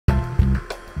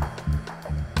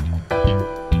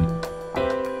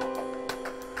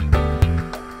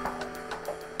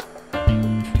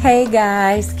Hey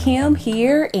guys, Kim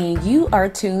here, and you are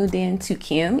tuned in to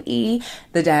Kim E,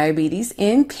 the Diabetes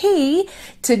NP.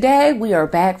 Today we are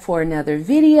back for another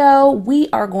video. We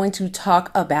are going to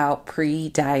talk about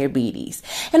pre-diabetes,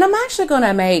 and I'm actually going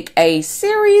to make a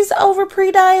series over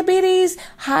pre-diabetes,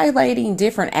 highlighting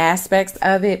different aspects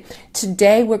of it.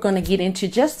 Today we're going to get into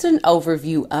just an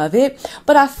overview of it,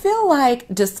 but I feel like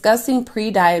discussing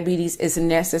pre-diabetes is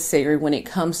necessary when it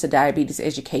comes to diabetes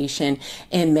education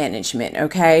and management,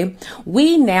 okay?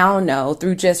 We now know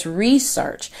through just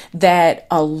research that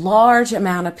a large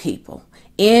amount of people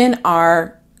in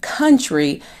our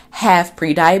country have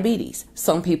prediabetes.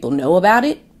 Some people know about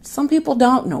it. Some people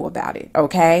don't know about it,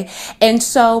 okay? And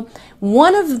so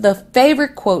one of the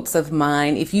favorite quotes of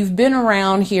mine, if you've been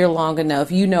around here long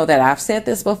enough, you know that I've said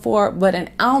this before, but an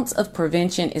ounce of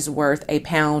prevention is worth a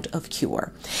pound of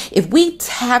cure. If we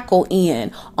tackle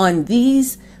in on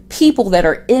these people that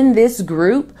are in this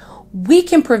group, we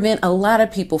can prevent a lot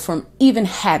of people from even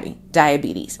having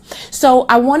diabetes. So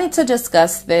I wanted to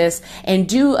discuss this and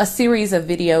do a series of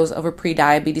videos over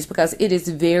pre-diabetes because it is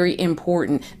very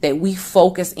important that we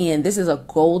focus in. This is a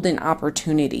golden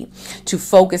opportunity to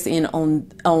focus in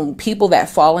on people that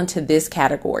fall into this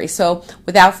category. So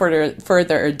without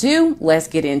further ado, let's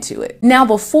get into it. Now,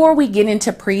 before we get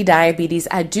into pre-diabetes,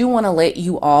 I do want to let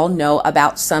you all know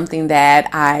about something that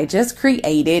I just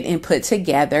created and put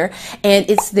together, and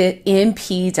it's the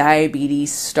NP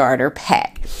Diabetes Starter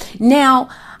Pack. Now,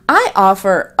 I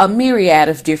offer a myriad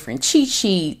of different cheat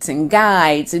sheets and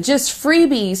guides and just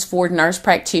freebies for nurse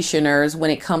practitioners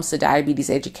when it comes to diabetes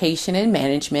education and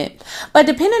management. But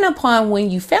depending upon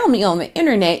when you found me on the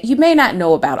internet, you may not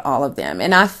know about all of them.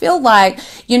 And I feel like,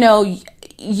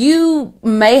 you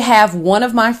may have one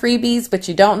of my freebies, but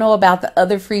you don't know about the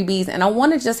other freebies. And I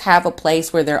want to just have a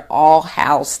place where they're all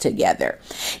housed together.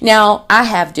 Now, I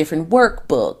have different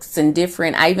workbooks and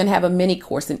I even have a mini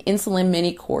course, an insulin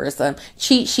mini course,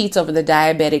 cheat sheets over the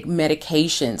diabetic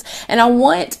medications. And I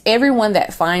want everyone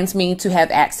that finds me to have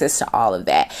access to all of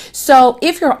that. So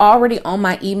if you're already on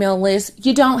my email list,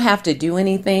 you don't have to do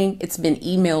anything. It's been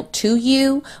emailed to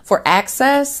you for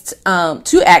access,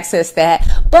 to access that.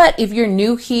 But if you're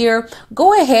new here,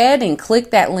 go ahead and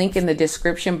click that link in the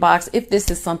description box if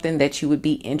this is something that you would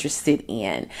be interested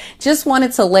in. Just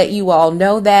wanted to let you all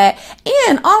know that.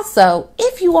 And also,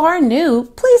 if you are new,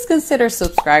 please consider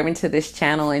subscribing to this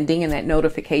channel and dinging that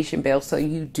notification bell so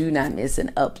you do not miss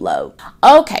an upload.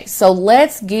 Okay, so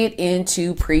let's get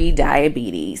into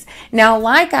pre-diabetes. Now,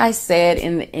 like I said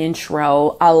in the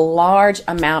intro, a large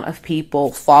amount of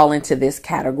people fall into this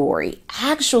category.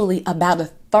 Actually, about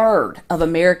a third of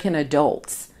American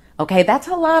adults. Okay, that's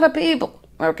a lot of people.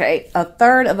 Okay, a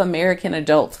third of American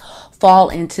adults fall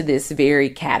into this very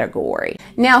category.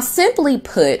 Now, simply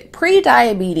put,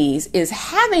 pre-diabetes is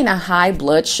having a high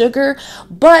blood sugar,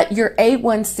 but your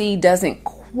A1C doesn't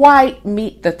quite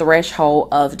meet the threshold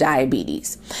of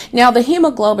diabetes. Now, the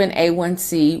hemoglobin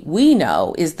A1C, we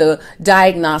know, is the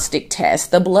diagnostic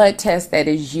test, the blood test that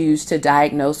is used to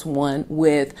diagnose one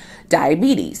with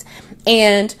diabetes.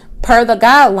 And per the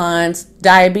guidelines,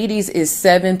 diabetes is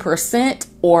 7%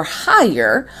 or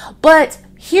higher, but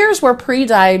here's where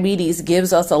pre-diabetes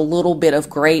gives us a little bit of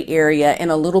gray area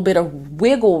and a little bit of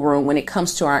wiggle room when it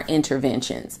comes to our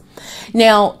interventions.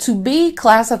 Now, to be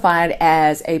classified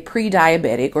as a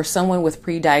pre-diabetic or someone with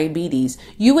pre-diabetes,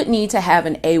 you would need to have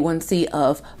an A1C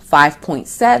of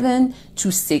 5.7 to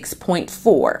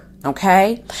 6.4,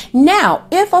 okay? Now,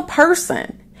 if a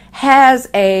person has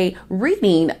a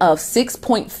reading of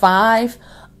 6.5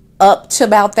 up to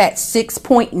about that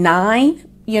 6.9,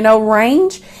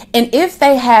 range. And if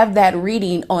they have that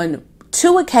reading on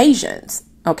 2 occasions,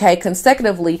 okay,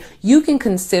 consecutively, you can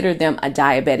consider them a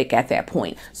diabetic at that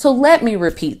point. So let me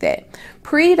repeat that.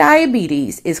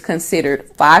 Pre-diabetes is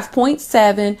considered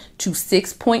 5.7 to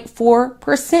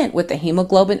 6.4% with the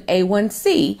hemoglobin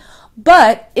A1C.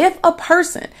 But if a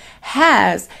person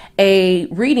has a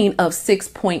reading of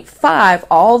 6.5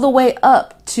 all the way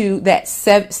up to that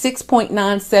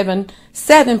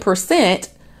 6.977%,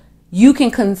 you can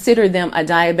consider them a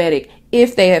diabetic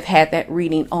if they have had that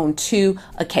reading on 2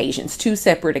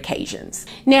 separate occasions.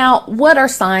 Now, what are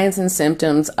signs and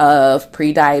symptoms of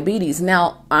pre-diabetes?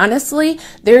 Now, honestly,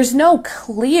 there's no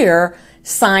clear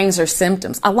signs or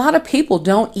symptoms. A lot of people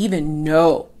don't even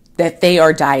know that they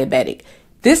are diabetic.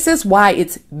 This is why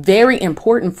it's very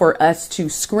important for us to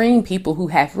screen people who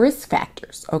have risk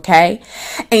factors, okay?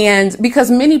 And because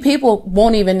many people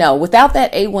won't even know. Without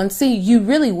that A1C, you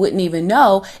really wouldn't even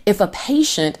know if a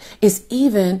patient is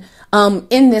even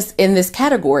in this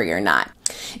category or not.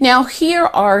 Now, here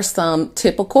are some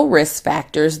typical risk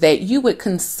factors that you would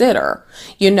consider,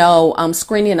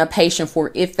 screening a patient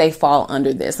for if they fall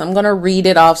under this. I'm going to read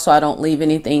it off so I don't leave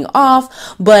anything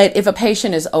off. But if a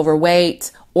patient is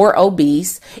overweight or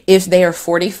obese, if they are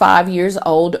 45 years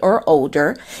old or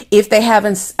older, if they have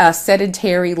a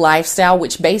sedentary lifestyle,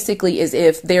 which basically is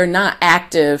if they're not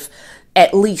active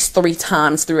at least 3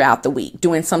 times throughout the week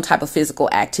doing some type of physical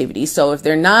activity. So if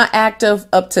they're not active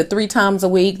up to 3 times a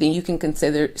week, then you can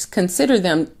consider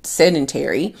them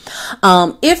sedentary.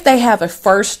 If they have a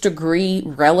first degree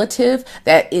relative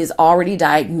that is already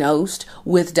diagnosed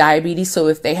with diabetes, so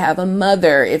if they have a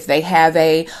mother, if they have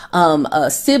a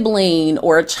sibling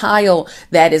or a child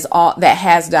that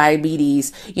has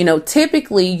diabetes,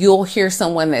 typically you'll hear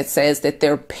someone that says that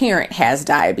their parent has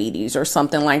diabetes or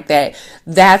something like that.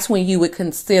 That's when you would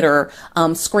consider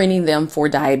screening them for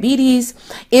diabetes.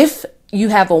 If you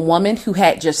have a woman who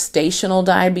had gestational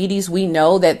diabetes, we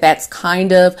know that that's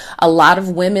kind of a lot of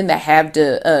women that have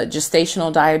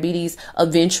gestational diabetes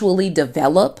eventually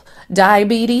develop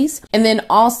diabetes. And then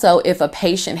also if a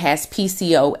patient has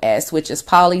PCOS, which is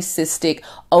polycystic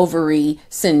ovary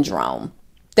syndrome,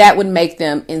 that would make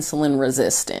them insulin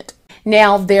resistant.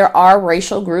 Now, there are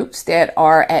racial groups that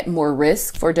are at more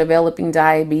risk for developing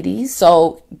diabetes.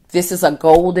 So this is a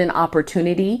golden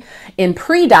opportunity in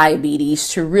pre-diabetes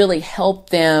to really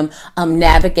help them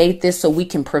navigate this so we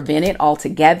can prevent it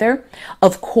altogether.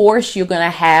 Of course, you're going to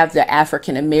have the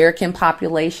African American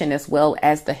population as well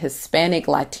as the Hispanic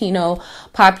Latino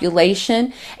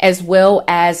population, as well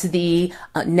as the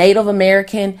Native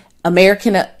American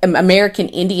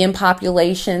Indian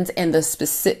populations and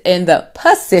the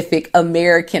Pacific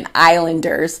American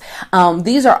Islanders.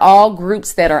 These are all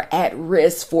groups that are at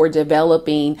risk for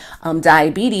developing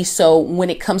diabetes. So when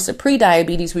it comes to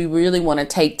pre-diabetes, we really want to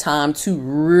take time to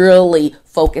really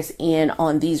focus in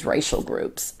on these racial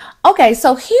groups. Okay,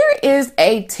 so here is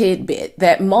a tidbit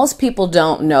that most people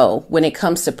don't know when it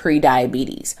comes to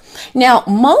pre-diabetes. Now,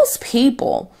 most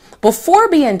people, before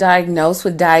being diagnosed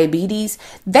with diabetes,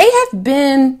 they have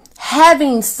been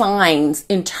having signs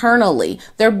internally.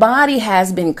 Their body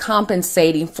has been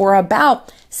compensating for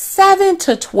about 7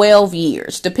 to 12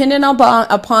 years, depending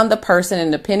upon the person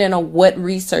and depending on what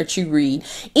research you read.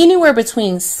 Anywhere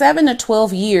between 7 to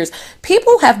 12 years,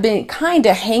 people have been kind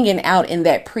of hanging out in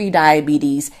that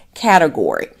pre-diabetes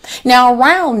category. Now,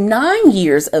 around 9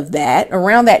 years of that,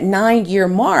 around that 9-year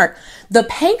mark, the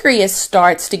pancreas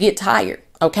starts to get tired.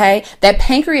 Okay, that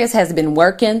pancreas has been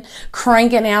working,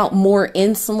 cranking out more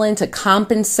insulin to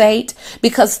compensate,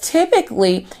 because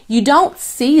typically you don't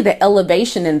see the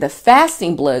elevation in the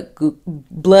fasting blood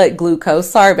glucose.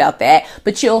 Sorry about that,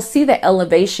 but you'll see the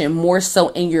elevation more so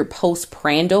in your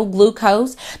postprandial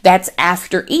glucose. That's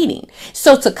after eating.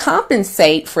 So to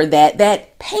compensate for that,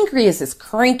 that pancreas is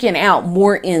cranking out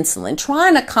more insulin,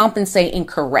 trying to compensate and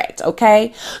correct.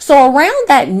 Okay, so around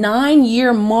that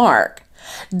 9-year mark,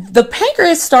 the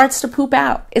pancreas starts to poop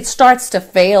out. It starts to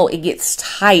fail. It gets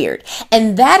tired.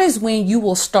 And that is when you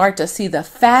will start to see the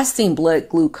fasting blood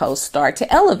glucose start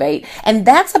to elevate. And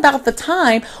that's about the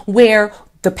time where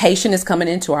the patient is coming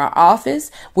into our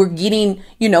office. We're getting,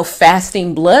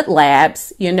 fasting blood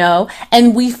labs,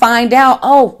 and we find out,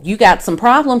 oh, you got some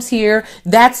problems here.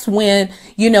 That's when,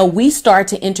 we start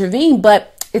to intervene,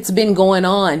 but it's been going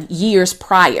on years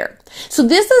prior. So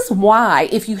this is why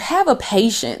if you have a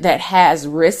patient that has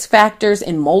risk factors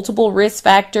and multiple risk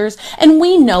factors, and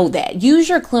we know that, use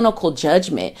your clinical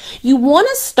judgment. You want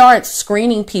to start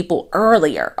screening people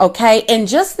earlier, okay? And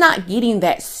just not getting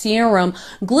that serum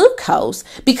glucose,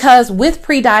 because with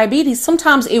prediabetes,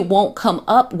 sometimes it won't come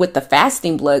up with the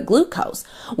fasting blood glucose.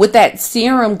 With that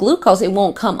serum glucose, it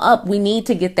won't come up. We need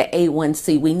to get the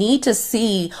A1C. We need to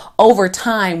see over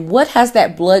time, what has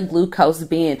that blood glucose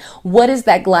been? What is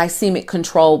that glycemic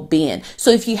control been?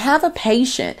 So if you have a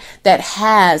patient that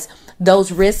has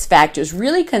those risk factors,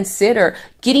 really consider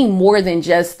getting more than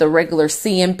just the regular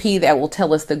CMP that will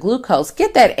tell us the glucose.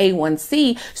 Get that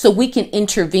A1C so we can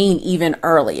intervene even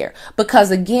earlier. Because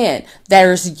again,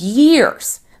 there's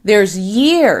years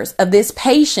of this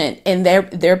patient and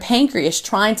their pancreas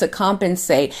trying to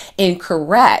compensate and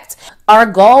correct. Our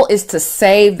goal is to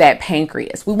save that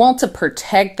pancreas. We want to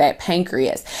protect that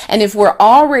pancreas. And if we're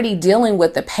already dealing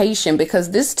with the patient,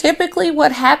 because this typically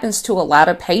what happens to a lot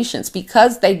of patients,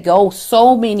 because they go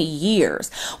so many years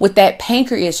with that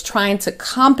pancreas trying to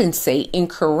compensate and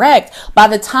correct, by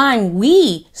the time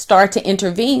we start to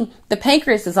intervene, the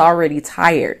pancreas is already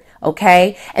tired.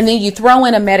 Okay. And then you throw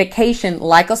in a medication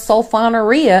like a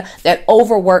sulfonylurea that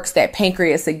overworks that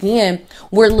pancreas again,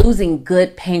 we're losing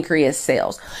good pancreas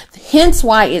cells. Hence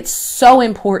why it's so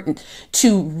important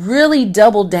to really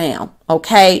double down,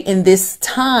 okay, in this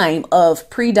time of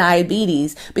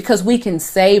prediabetes, because we can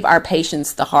save our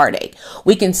patients the heartache.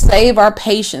 We can save our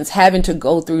patients having to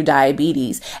go through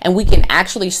diabetes, and we can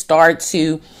actually start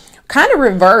to kind of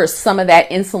reverse some of that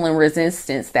insulin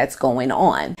resistance that's going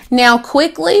on. Now,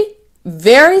 quickly,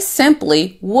 very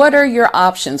simply, what are your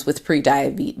options with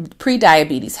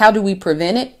prediabetes? How do we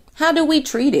prevent it? How do we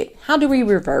treat it? How do we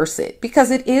reverse it?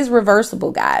 Because it is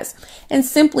reversible, guys. And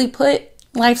simply put,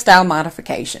 lifestyle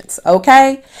modifications,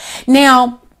 okay?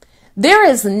 Now, there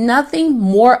is nothing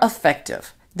more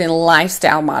effective than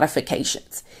lifestyle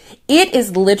modifications. It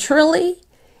is literally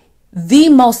the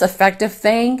most effective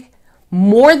thing.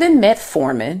 More than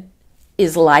metformin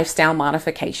is lifestyle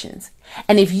modifications.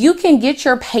 And if you can get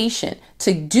your patient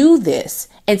to do this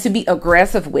and to be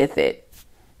aggressive with it,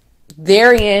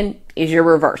 therein is your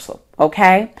reversal.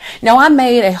 Okay. Now, I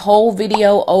made a whole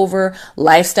video over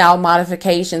lifestyle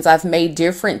modifications. I've made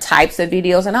different types of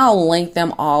videos, and I'll link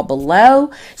them all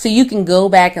below so you can go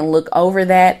back and look over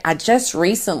that. I just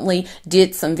recently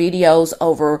did some videos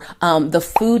over the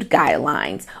food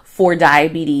guidelines for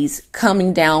diabetes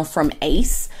coming down from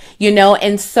ACE,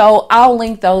 and so I'll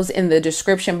link those in the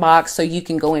description box so you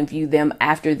can go and view them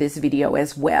after this video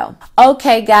as well.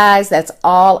 Okay, guys, that's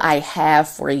all I have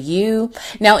for you.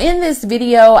 Now, in this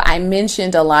video, I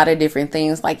mentioned a lot of different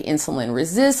things like insulin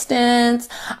resistance.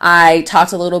 I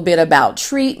talked a little bit about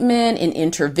treatment and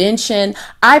intervention.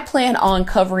 I plan on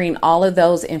covering all of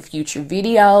those in future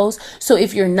videos. So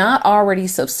if you're not already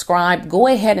subscribed, go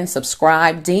ahead and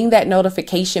subscribe, ding that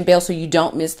notification bell so you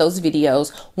don't miss those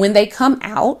videos when they come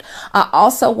out. I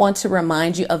also want to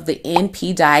remind you of the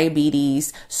NP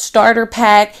Diabetes Starter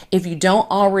Pack. If you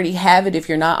don't already have it, if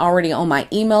you're not already on my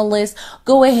email list,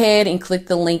 go ahead and click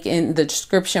the link in the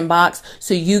description box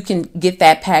so you can get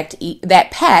that pack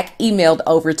emailed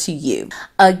over to you.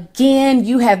 Again,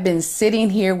 you have been sitting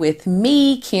here with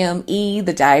me, Kim E,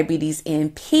 the Diabetes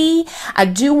NP. I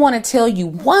do want to tell you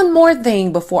one more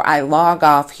thing before I log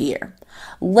off here.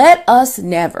 Let us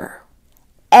never,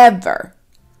 ever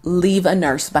leave a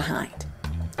nurse behind.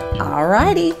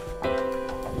 Alrighty.